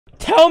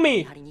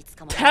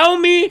Tell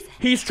me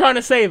he's trying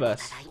to save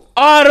us.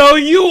 Otto,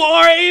 you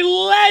are a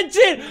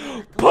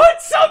legend.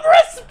 Put some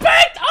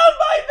respect on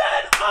my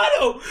man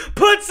Otto.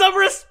 Put some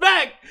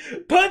respect.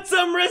 Put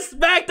some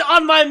respect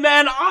on my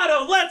man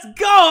Otto. Let's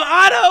go,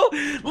 Otto.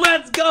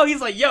 Let's go.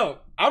 He's like, yo,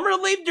 I'm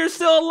relieved you're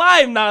still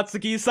alive,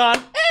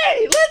 Natsuki-san.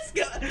 Hey, let's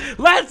go.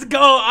 Let's go,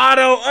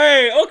 Otto.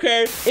 Hey,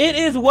 okay. It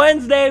is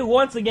Wednesday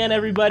once again,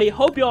 everybody.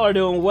 Hope y'all are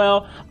doing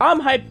well. I'm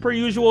hyped per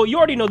usual. You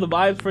already know the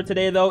vibes for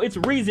today, though. It's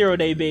ReZero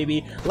Day,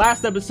 baby.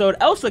 Last episode,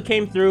 Elsa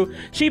came through.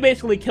 She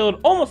basically killed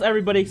almost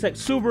everybody except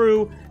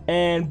Subaru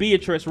and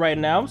Beatrice right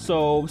now.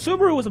 So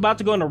Subaru was about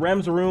to go into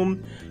Rem's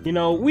room. You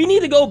know, we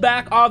need to go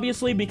back,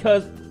 obviously,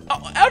 because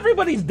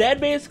everybody's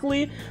dead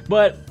basically,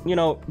 but you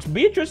know,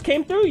 Beatrice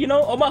came through. You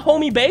know, my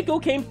homie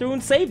Baco came through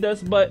and saved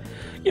us, but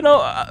you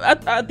know,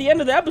 at the end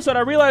of the episode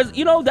I realized,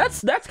 you know,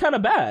 that's kind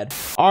of bad.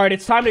 All right,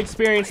 it's time to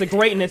experience the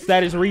greatness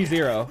that is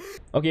ReZero.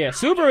 Okay, yeah,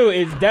 Subaru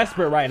is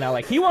desperate right now.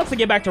 Like, he wants to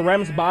get back to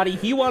Rem's body.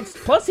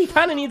 Plus he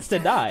kind of needs to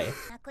die.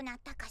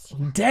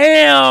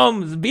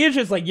 Damn,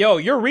 Beatrice like, yo,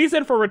 your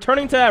reason for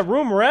returning to that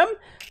room, Rem,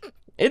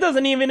 it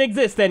doesn't even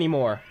exist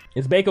anymore.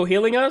 Is Baco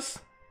healing us?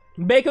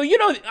 Baco, you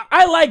know,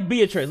 I like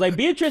Beatrice. Like,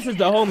 Beatrice is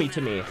the homie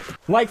to me.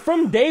 Like,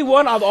 from day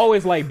one, I've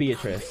always liked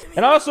Beatrice.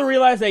 And I also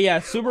realized that,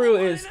 yeah,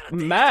 Subaru is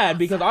mad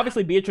because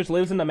obviously Beatrice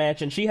lives in the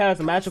mansion. She has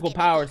magical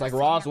powers like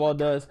Roswell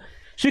does.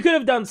 She could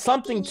have done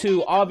something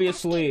to,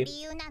 obviously,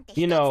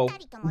 you know,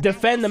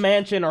 defend the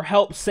mansion or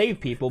help save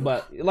people.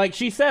 But, like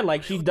she said,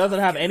 like, she doesn't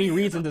have any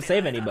reason to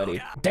save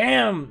anybody.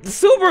 Damn,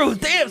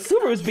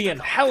 Subaru's being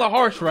hella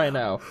harsh right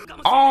now.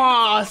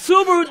 Ah,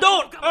 Subaru,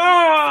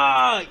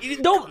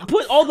 don't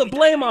put all the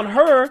blame on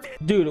her.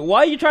 Dude, why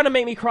are you trying to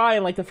make me cry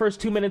in, like, the first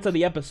 2 minutes of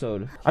the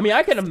episode? I mean,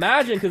 I can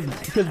imagine,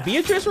 because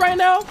Beatrice right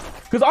now,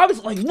 because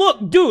obviously, like,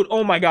 look, dude,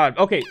 oh my god,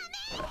 okay.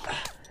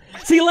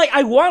 See, like,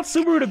 I want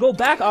Subaru to go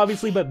back,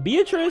 obviously, but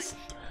Beatrice,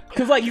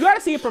 because, like, you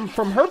gotta see it from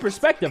her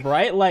perspective,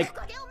 right? Like,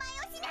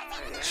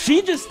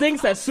 she just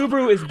thinks that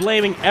Subaru is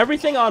blaming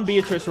everything on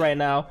Beatrice right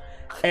now,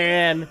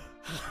 and,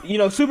 you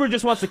know, Subaru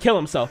just wants to kill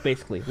himself,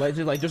 basically. Like,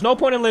 just, like, there's no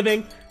point in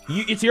living,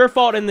 it's your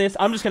fault in this,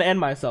 I'm just gonna end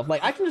myself.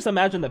 Like, I can just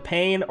imagine the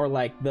pain, or,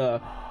 like,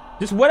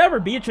 just whatever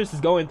Beatrice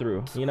is going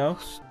through, you know?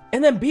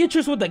 And then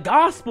Beatrice with the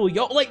gospel,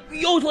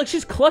 like,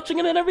 she's clutching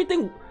it and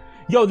everything.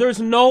 Yo, there's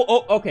no,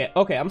 okay,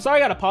 I'm sorry I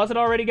gotta pause it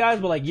already, guys,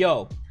 but like,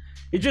 yo,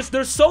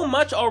 there's so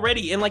much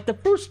already in like the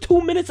first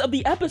 2 minutes of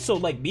the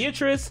episode. Like,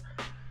 Beatrice,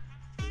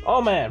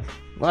 oh man,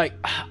 like,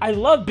 I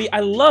love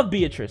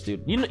Beatrice,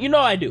 dude. You know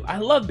I do. I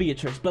love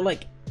Beatrice, but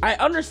like, I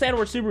understand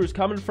where Subaru's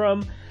coming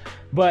from,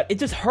 but it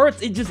just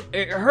hurts. It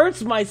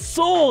hurts my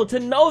soul to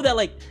know that,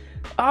 like,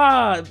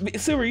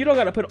 Subaru, you don't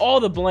gotta put all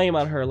the blame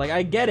on her. Like,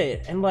 I get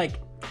it, and like,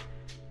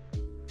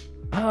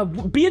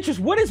 Beatrice,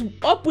 what is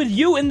up with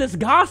you in this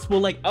gospel?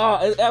 Like,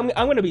 I'm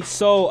gonna be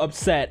so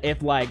upset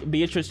if, like,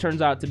 Beatrice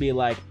turns out to be,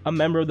 like, a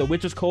member of the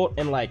witches cult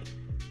and, like,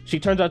 she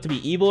turns out to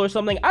be evil or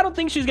something. I don't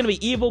think she's gonna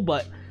be evil,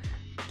 but,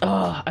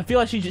 I feel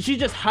like she's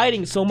just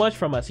hiding so much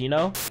from us, you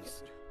know?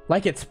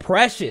 Like, it's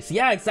precious.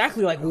 Yeah,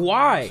 exactly. Like,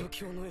 why?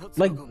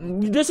 Like,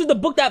 this is the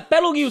book that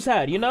Betelgeuse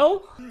had, you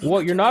know?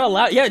 Well, you're not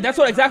allowed. Yeah, that's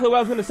exactly what I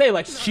was gonna say.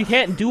 Like, she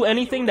can't do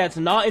anything that's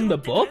not in the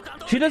book?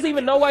 She doesn't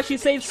even know why she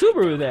saved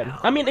Subaru then.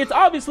 I mean, it's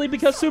obviously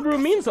because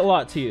Subaru means a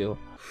lot to you.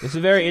 This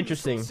is very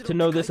interesting to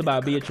know this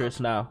about Beatrice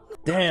now.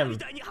 Damn,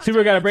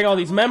 Subaru gotta bring all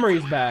these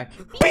memories back.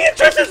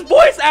 Beatrice's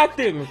voice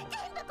acting!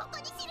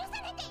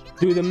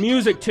 Dude, the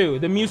music too.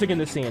 The music in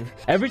the scene.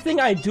 Everything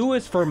I do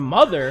is for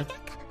mother.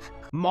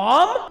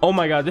 Mom? Oh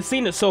my god, this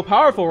scene is so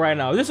powerful right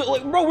now. This is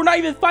like, bro, we're not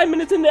even 5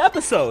 minutes in the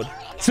episode.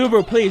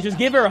 Subaru, please, just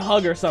give her a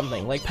hug or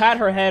something. Like, pat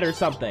her head or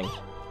something.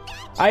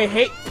 I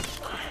hate...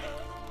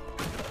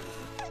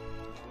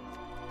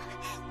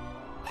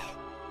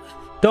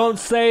 Don't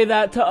say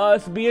that to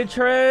us,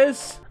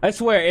 Beatrice. I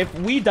swear, if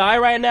we die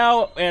right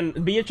now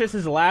and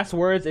Beatrice's last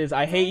words is,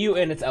 I hate you,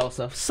 and it's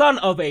Elsa. Son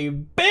of a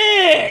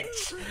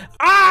bitch!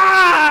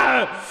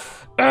 Ah!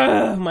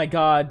 Oh my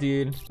god,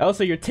 dude.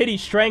 Elsa, your titty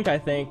shrank, I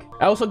think.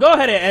 Elsa, go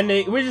ahead and end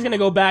it. We're just gonna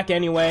go back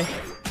anyway.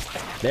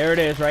 There it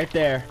is, right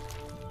there.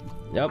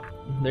 Yep.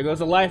 There goes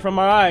the light from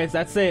our eyes.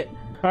 That's it.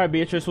 Alright,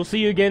 Beatrice, we'll see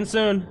you again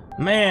soon.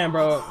 Man,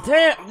 bro.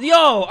 Damn.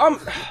 Yo,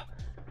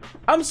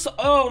 I'm so...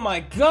 Oh my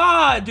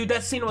god, dude.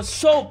 That scene was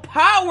so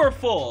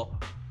powerful.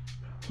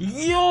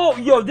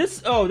 Yo,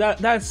 this... Oh,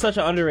 that's such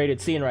an underrated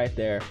scene right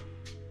there.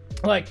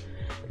 Like,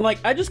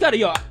 I just gotta,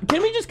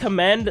 can we just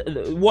commend,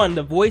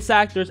 the voice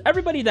actors,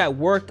 everybody that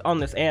worked on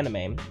this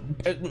anime,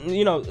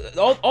 you know,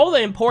 all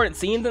the important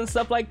scenes and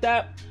stuff like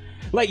that.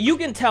 Like, you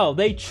can tell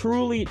they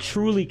truly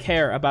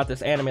care about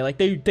this anime. Like,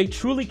 they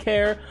truly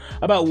care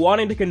about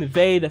wanting to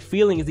convey the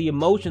feelings, the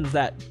emotions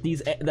that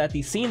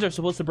these scenes are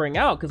supposed to bring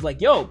out. Because,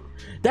 like, yo,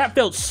 that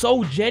felt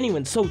so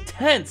genuine, so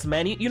tense,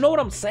 man. You know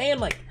what I'm saying?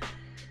 Like,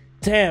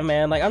 damn,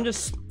 man, like,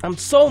 I'm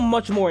so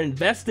much more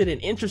invested and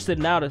interested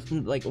now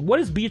to, like, what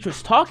is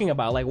Beatrice talking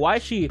about? Like, why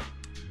is she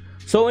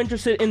so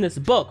interested in this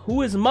book?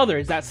 Who is mother?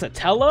 Is that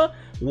Satella?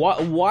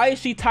 Why is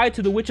she tied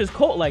to the witch's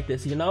cult like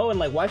this, you know? And,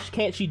 like, why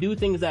can't she do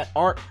things that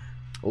aren't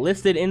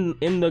listed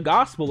in the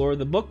gospel or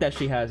the book that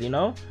she has, you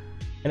know?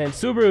 And then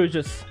Subaru is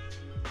just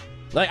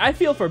like, I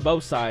feel for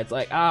both sides.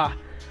 Like, I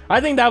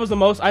think that was the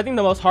most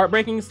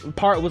heartbreaking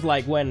part was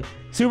like when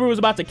Subaru was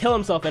about to kill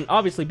himself, and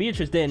obviously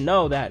Beatrice didn't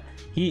know that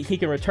he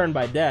can return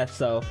by death.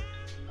 So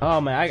oh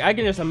man, I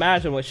can just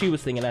imagine what she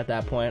was thinking at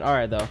that point. All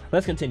right though,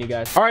 let's continue,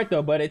 guys. All right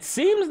though, but it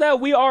seems that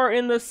we are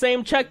in the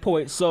same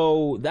checkpoint,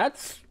 so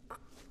that's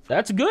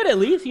good. At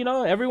least, you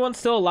know, everyone's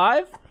still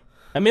alive.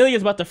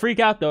 Emilia's about to freak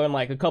out though in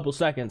like a couple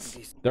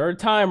seconds. Third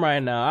time right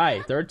now.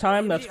 Alright, third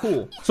time, that's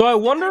cool. So I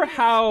wonder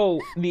how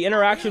the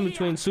interaction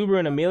between Subaru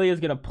and Emilia is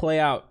gonna play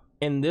out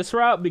in this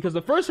route, because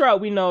the first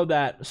route we know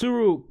that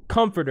Subaru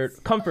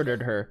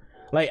comforted her.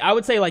 Like, I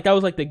would say like that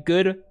was like the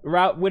good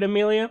route with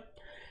Emilia.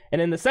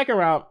 And in the second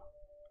route,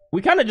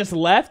 we kind of just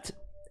left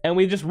and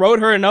we just wrote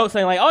her a note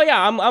saying like, oh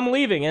yeah, I'm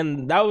leaving,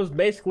 and that was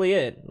basically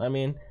it. I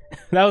mean,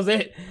 that was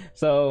it.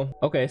 So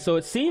okay, so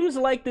it seems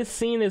like this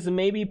scene is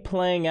maybe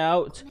playing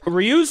out.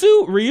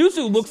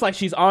 Ryuzu looks like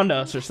she's onto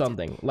us or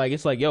something. Like,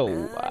 it's like,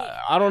 yo,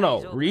 I don't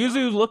know,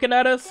 Ryuzu's looking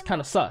at us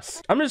kind of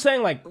sus. I'm just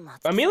saying, like,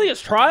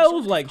 Emilia's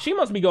trials, like, she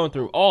must be going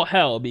through all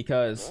hell,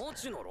 because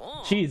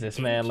Jesus,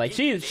 man, like,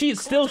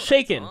 she's still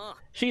shaking.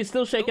 She's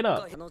still shaken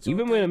up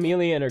even with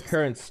Emilia in her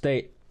current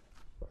state.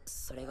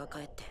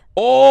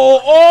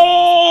 Otto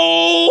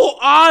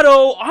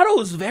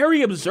is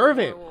very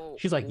observant.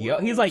 She's like, yo,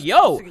 he's like,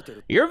 yo,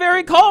 you're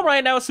very calm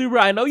right now, Subaru.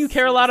 I know you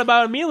care a lot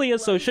about Emilia,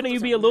 so shouldn't you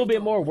be a little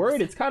bit more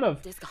worried? It's kind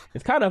of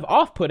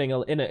off-putting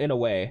in a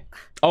way.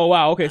 Oh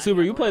wow, okay,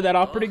 Subaru, you played that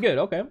off pretty good.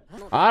 Okay,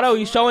 Otto,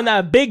 he's showing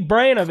that big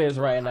brain of his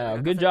right now.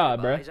 Good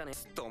job, bro.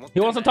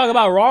 He wants to talk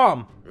about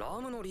Rom.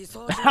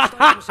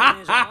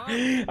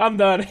 I'm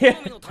done.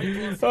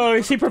 Oh,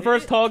 she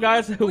prefers tall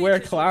guys who wear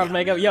clown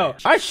makeup. Yo,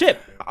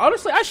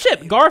 honestly, I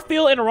ship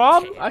Garfield and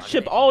Rob. I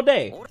ship all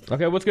day.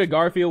 Okay, what's good,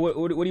 Garfield?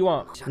 What do you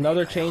want?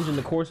 Another change in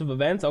the course of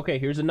events? Okay,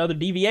 here's another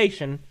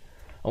deviation.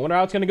 I wonder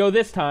how it's gonna go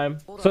this time.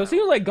 So it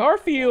seems like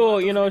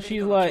Garfield, you know,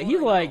 he's like,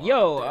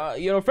 yo,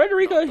 you know,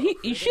 Frederica,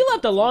 she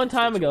left a long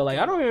time ago. Like,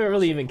 I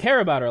don't even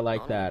care about her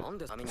like that.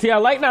 See, I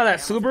like now that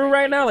Subaru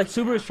right now, like,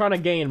 Subaru's trying to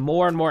gain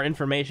more and more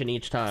information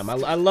each time.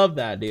 I love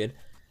that, dude.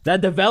 That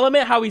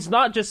development, how he's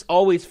not just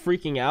always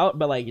freaking out,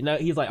 but like, you know,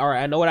 he's like, all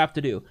right, I know what I have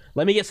to do.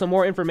 Let me get some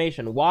more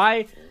information.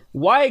 Why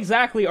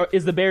exactly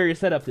is the barrier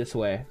set up this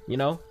way, you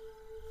know?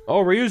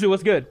 Oh, Ryuzu,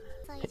 what's good?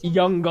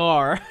 Young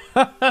Gar.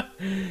 Sound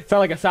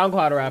like a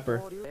SoundCloud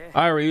rapper.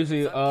 Alright,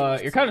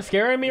 Ryuzu, you're kind of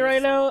scaring me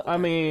right now. I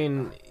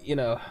mean, you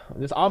know,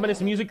 this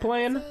ominous music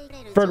playing.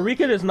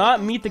 Frederica does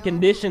not meet the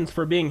conditions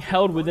for being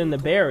held within the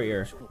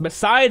barrier.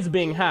 Besides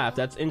being half,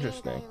 that's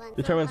interesting.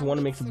 Determines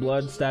one mixed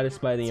blood status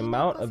by the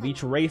amount of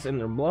each race in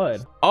their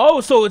blood. Oh,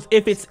 so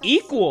if it's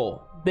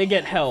equal, they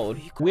get held.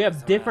 We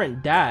have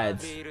different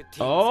dads.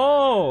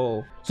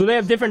 Oh, so they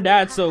have different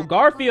dads. So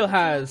Garfield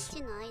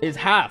is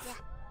half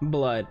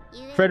blood.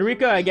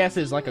 Frederica, I guess,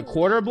 is like a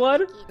quarter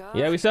blood.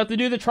 Yeah, we still have to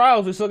do the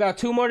trials. We still got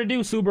 2 more to do,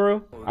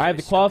 Subaru. I have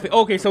to qualify.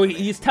 Okay, so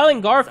he's telling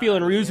Garfield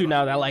and Ryuzu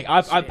now that, like,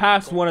 I've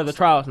passed one of the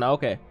trials now.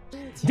 Okay,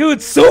 dude,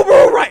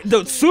 Subaru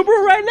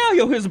right now,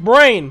 yo, his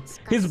brain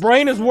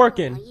is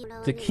working.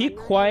 To keep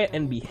quiet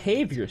and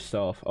behave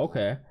yourself.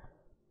 Okay,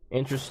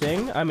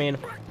 interesting. I mean,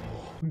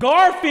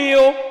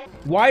 Garfield,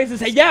 why is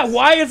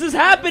this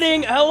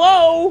happening?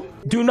 Hello,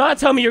 do not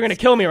tell me you're gonna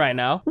kill me right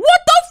now. What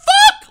the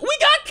fuck? We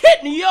got kidnapped.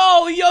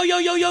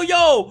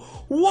 Yo.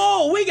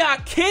 Whoa, we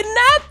got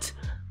kidnapped?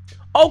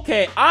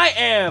 Okay,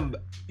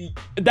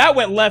 that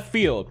went left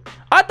field.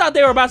 I thought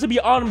they were about to be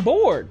on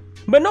board,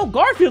 but no,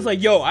 Garfield's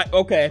like, yo,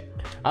 okay,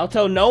 I'll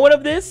tell no one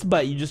of this,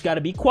 but you just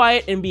gotta be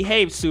quiet and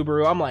behave,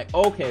 Subaru. I'm like,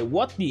 okay,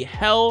 what the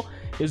hell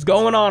is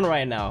going on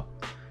right now?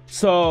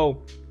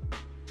 So,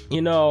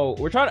 you know,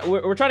 we're trying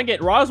to get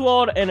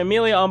Roswald and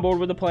Emilia on board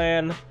with the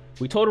plan.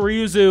 We told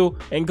Ryuzu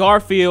and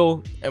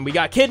Garfield, and we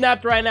got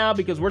kidnapped right now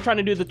because we're trying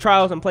to do the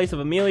trials in place of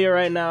Emilia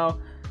right now.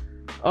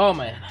 Oh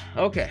man,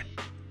 okay,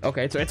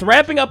 so it's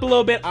ramping up a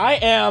little bit. I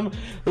am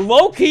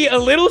low-key a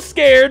little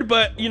scared,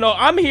 but you know,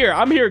 I'm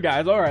here,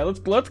 guys. All right,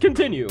 let's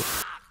continue.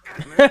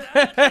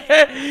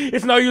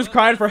 It's no use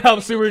crying for help.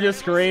 Subaru just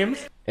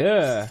screams.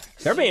 Yeah,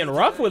 they're being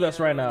rough with us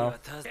right now.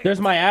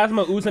 There's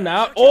miasma oozing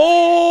out.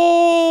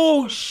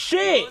 Oh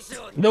shit,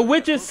 the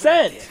witch's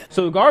scent.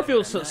 So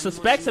Garfield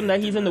suspects him that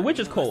he's in the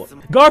witch's cult.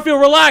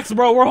 Garfield, relax,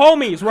 bro, we're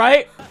homies,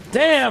 right?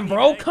 Damn,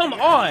 bro, come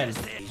on.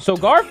 So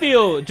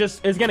Garfield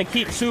just is gonna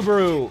keep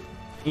Subaru,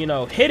 you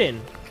know,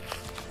 hidden.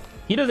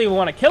 He doesn't even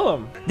want to kill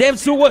him. Damn,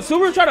 so what,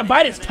 Subaru trying to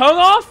bite his tongue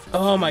off?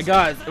 Oh my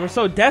god, we're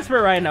so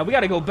desperate right now. We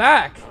gotta go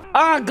back.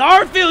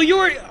 Garfield, you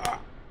were...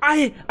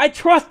 I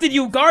trusted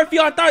you,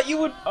 Garfield. I thought you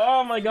would...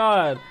 Oh my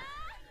god.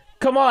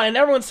 Come on, and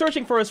everyone's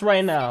searching for us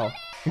right now.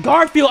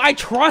 Garfield, I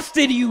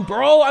trusted you,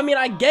 bro. I mean,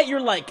 I get you're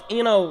like,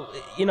 you know,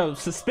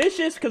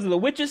 suspicious because of the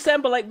witch's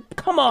scent, but like,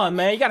 come on,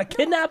 man. You gotta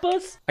kidnap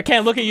us? I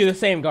can't look at you the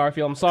same,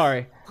 Garfield. I'm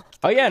sorry.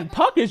 Oh yeah, and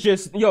Puck is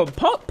just... Yo,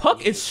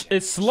 Puck is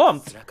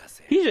slumped.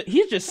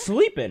 He's just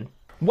sleeping.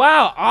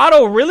 Wow,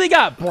 Otto really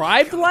got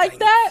bribed like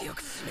that?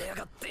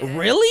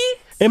 Really?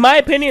 In my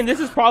opinion, this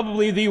is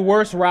probably the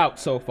worst route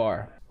so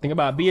far. Think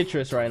about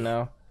Beatrice right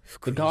now.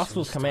 The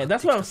Gospel's command.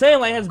 That's what I'm saying.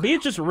 Like, has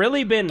Beatrice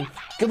really been?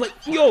 Like,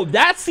 yo,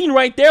 that scene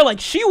right there.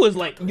 Like, she was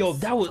like, yo,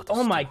 that was.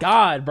 Oh my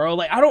God, bro.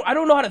 Like, I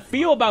don't know how to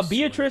feel about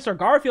Beatrice or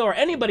Garfield or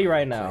anybody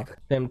right now.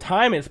 Them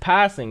time is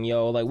passing,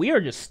 yo. Like, we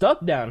are just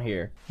stuck down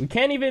here. We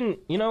can't even,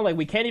 you know, like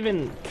we can't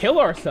even kill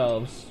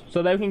ourselves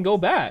so that we can go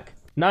back.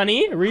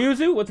 Nani,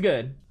 Ryuzu, what's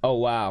good? Oh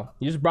wow,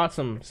 you just brought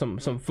some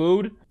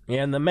food.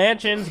 Yeah, and the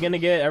mansion's gonna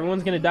get.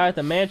 Everyone's gonna die at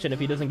the mansion if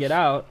he doesn't get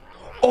out.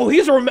 Oh,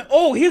 he's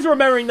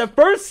remembering the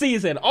first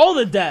season, all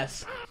the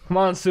deaths. Come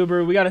on,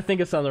 Subaru, we gotta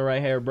think of something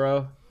right here,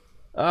 bro.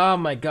 Oh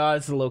my God,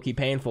 this is low-key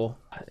painful.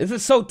 This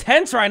is so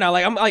tense right now.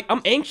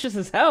 I'm anxious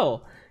as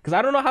hell because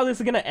I don't know how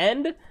this is gonna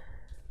end.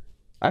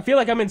 I feel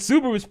like I'm in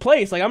Subaru's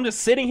place. Like, I'm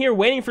just sitting here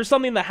waiting for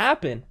something to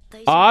happen.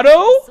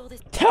 Otto,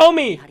 tell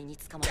me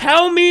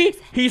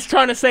he's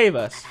trying to save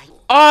us.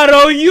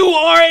 Otto, you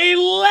are a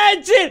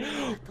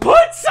legend.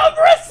 Put some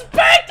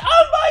respect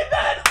on my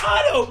man,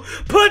 Otto.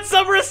 Put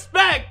some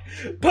respect.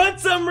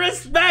 Put some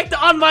respect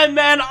on my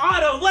man,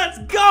 Otto. Let's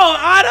go,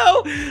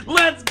 Otto.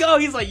 Let's go.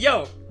 He's like,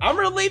 yo, I'm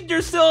relieved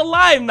you're still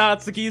alive,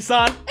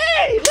 Natsuki-san.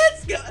 Hey,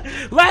 let's go.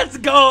 Let's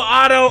go,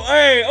 Otto.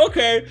 Hey,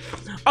 okay.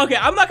 Okay,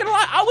 I'm not gonna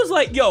lie. I was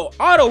like, yo,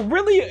 Otto,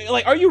 really?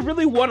 Like, are you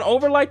really won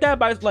over like that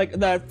by like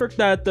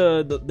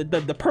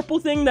the purple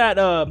thing that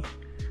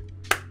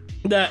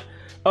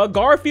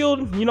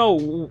Garfield, you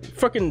know,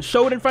 freaking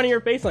showed in front of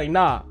your face? Like,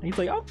 nah. He's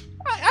like, oh,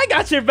 I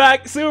got your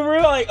back,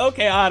 Subaru. Like,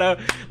 okay,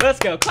 Otto, let's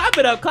go. Clap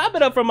it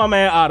up for my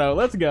man Otto.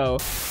 Let's go.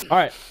 All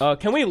right,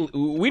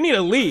 we need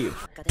to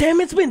leave.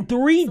 Damn, it's been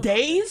 3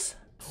 days.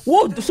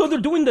 Whoa, so they're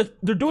doing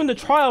the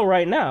trial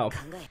right now.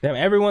 Damn,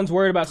 everyone's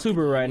worried about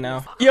Subaru right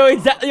now. Yo,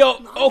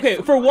 okay,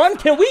 for one,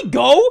 can we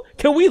go?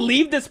 Can we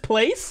leave this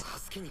place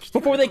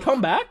before they come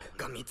back?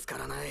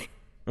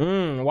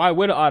 Why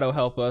would Otto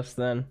help us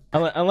then?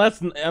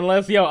 Unless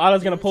yo,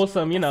 Otto's gonna pull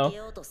some, you know,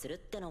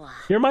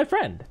 you're my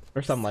friend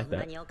or something like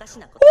that.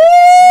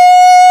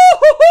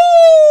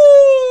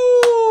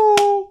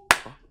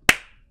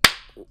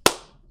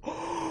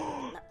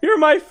 You're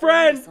my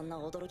friend.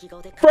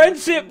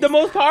 Friendship, the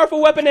most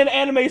powerful weapon in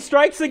anime,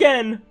 strikes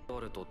again.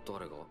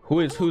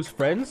 Who's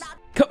friends?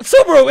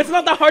 Subaru, it's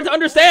not that hard to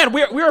understand.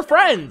 We're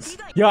friends.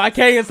 Yo, I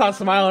can't even stop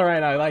smiling right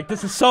now. Like,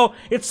 this is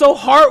it's so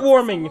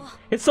heartwarming.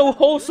 It's so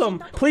wholesome.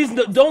 Please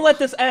don't let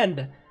this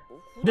end.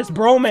 This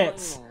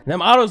bromance.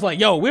 Them Otto's like,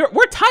 yo,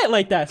 we're tight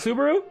like that,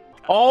 Subaru.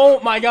 Oh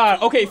my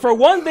God. Okay, for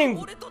one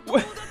thing,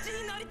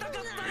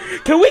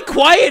 can we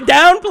quiet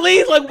down,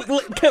 please? Like,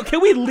 can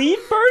we leave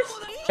first?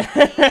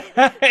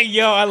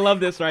 Yo, I love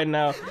this right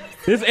now.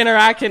 This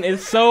interaction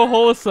is so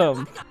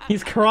wholesome.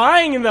 He's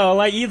crying though.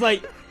 Like,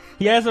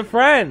 he has a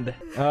friend.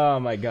 Oh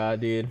my God,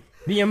 dude.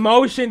 The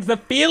emotions, the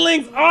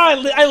feelings. Oh,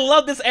 I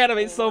love this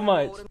anime so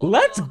much.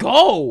 Let's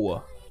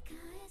go.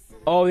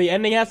 Oh, the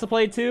ending has to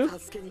play too?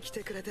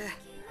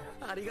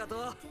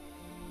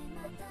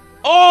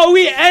 Oh,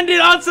 we ended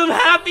on some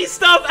happy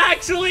stuff,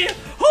 actually.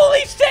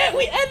 Holy shit,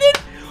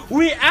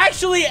 we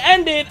actually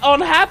ended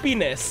on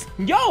happiness.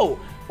 Yo,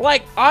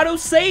 like, Otto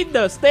saved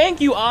us. Thank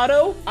you,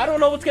 Otto. I don't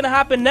know what's gonna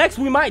happen next.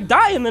 We might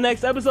die in the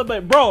next episode,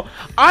 but bro,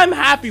 I'm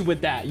happy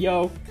with that,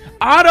 yo.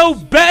 Otto,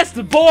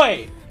 best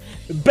boy.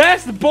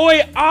 Best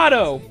boy,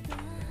 Otto.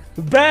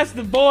 Best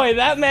boy.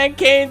 That man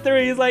came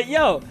through. He's like,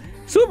 yo,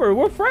 Subaru,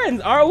 we're friends,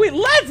 are we?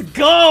 Let's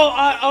go.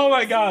 Oh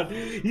my God.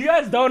 You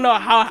guys don't know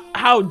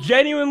how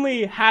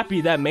genuinely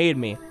happy that made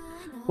me.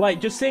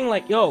 Like, just seeing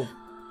like, yo,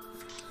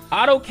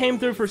 Otto came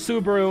through for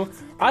Subaru.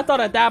 I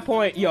thought at that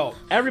point, yo,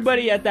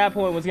 everybody at that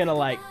point was gonna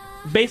like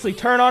basically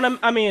turn on him.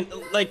 I mean,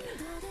 like,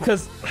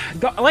 because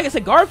like I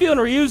said, Garfield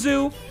and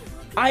Ryuzu,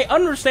 I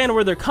understand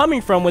where they're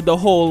coming from with the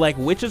whole like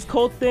witches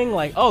cult thing.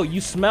 Like, oh,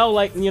 you smell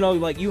like, you know,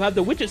 like you have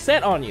the witches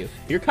scent on you.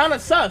 You're kind of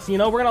sus, you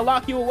know, we're gonna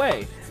lock you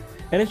away.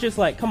 And it's just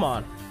like, come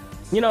on,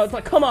 you know, it's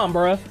like, come on,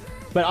 bruh.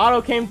 But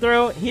Otto came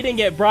through. He didn't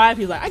get bribed.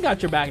 He's like, I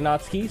got your back,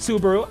 Natsuki.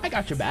 Subaru, I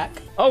got your back.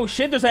 Oh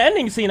shit, there's an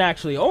ending scene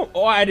actually. Oh,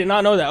 I did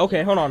not know that.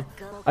 Okay, hold on.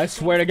 I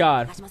swear to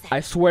God.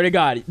 I swear to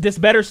God. This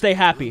better stay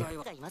happy.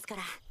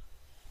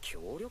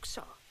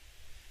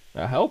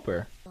 A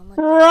helper.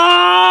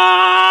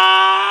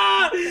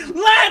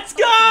 Let's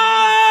go!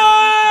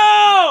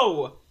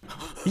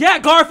 Yeah,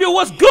 Garfield,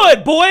 what's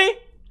good, boy?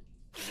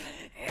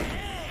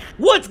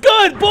 What's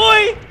good,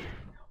 boy?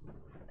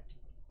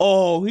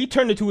 Oh, he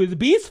turned into his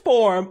beast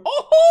form.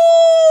 Oh,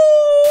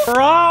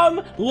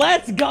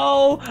 let's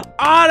go.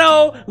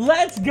 Otto,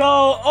 let's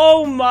go.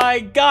 Oh my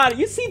God.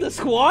 You see the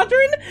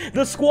squadron?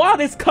 The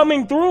squad is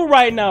coming through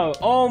right now.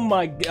 Oh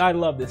my God. I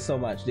love this so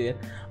much, dude.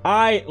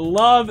 I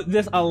love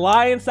this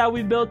alliance that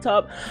we built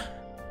up.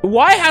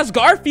 Why has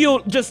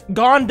Garfield just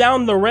gone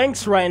down the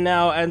ranks right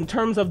now in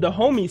terms of the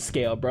homie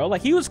scale, bro?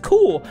 Like, he was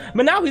cool,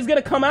 but now he's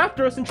gonna come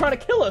after us and try to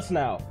kill us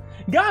now.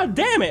 God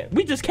damn it.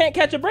 We just can't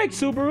catch a break,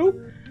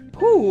 Subaru.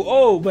 Ooh,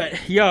 oh,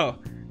 but yo,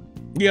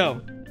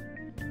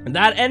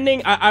 that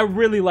ending, I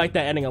really like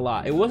that ending a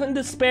lot. It wasn't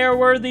despair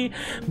worthy,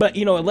 but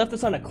you know, it left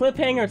us on a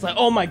cliffhanger. It's like,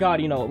 oh my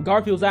God, you know,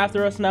 Garfield's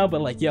after us now,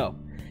 but like, yo,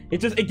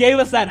 it gave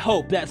us that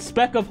hope, that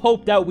speck of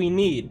hope that we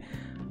need.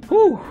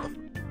 Whew.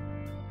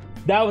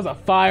 That was a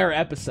fire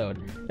episode.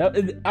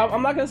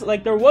 I'm not gonna,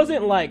 like, there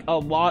wasn't like a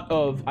lot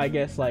of, I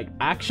guess, like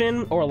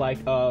action or like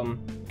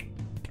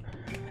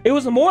it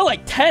was more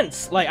like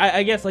tense, like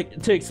I guess,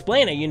 like, to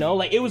explain it, you know,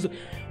 like it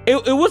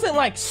wasn't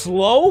like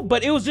slow,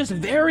 but it was just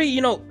very,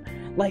 you know,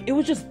 like it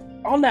was just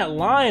on that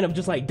line of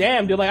just like,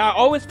 damn, dude, like I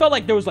always felt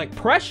like there was like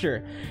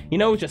pressure, you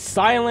know, just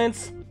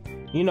silence,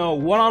 you know,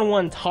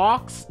 one-on-one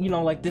talks, you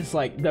know, like this,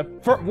 like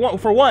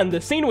for one,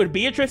 the scene with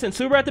Beatrice and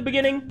Subaru at the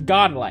beginning,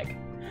 godlike.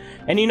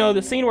 And you know,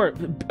 the scene where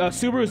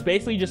Subaru is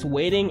basically just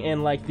waiting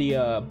in like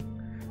the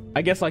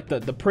I guess like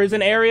the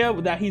prison area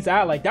that he's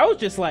at, like that was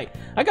just like,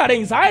 I got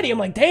anxiety. I'm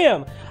like,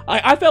 damn,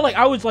 I felt like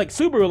I was like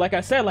Subaru, like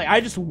I said, like I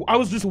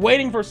was just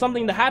waiting for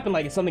something to happen.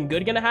 Like, is something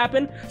good gonna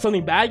happen,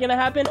 something bad gonna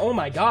happen? Oh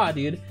my god,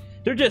 dude,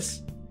 they're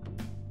just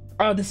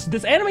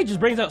this anime just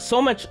brings out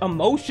so much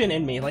emotion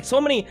in me, like so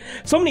many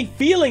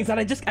feelings that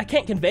I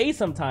can't convey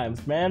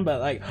sometimes, man. But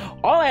like,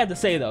 all I have to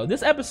say though,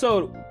 this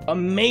episode,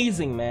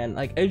 amazing, man.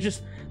 Like, it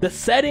just, the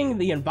setting,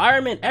 the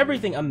environment,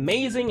 everything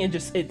amazing.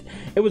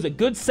 It was a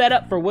good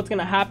setup for what's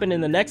gonna happen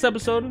in the next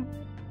episode,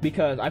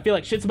 because I feel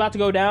like shit's about to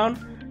go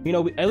down. You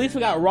know, at least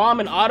we got Rom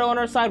and Otto on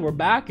our side. We're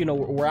back, you know,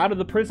 we're out of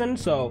the prison,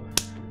 so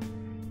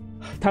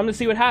time to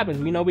see what happens.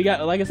 We know we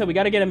got, like I said, we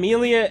got to get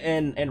Emilia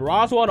and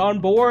Roswald on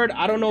board.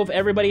 I don't know if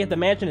everybody at the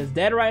mansion is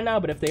dead right now,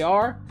 but if they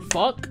are,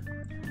 fuck.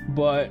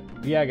 But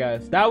yeah,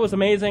 guys, that was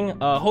amazing.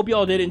 Hope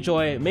y'all did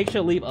enjoy. Make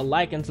sure to leave a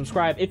like and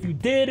subscribe if you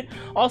did.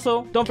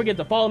 Also, don't forget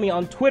to follow me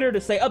on Twitter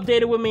to stay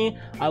updated with me.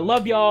 I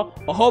love y'all.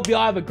 I hope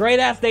y'all have a great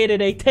ass day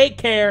today. Take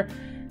care.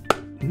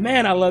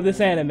 Man, I love this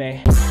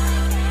anime.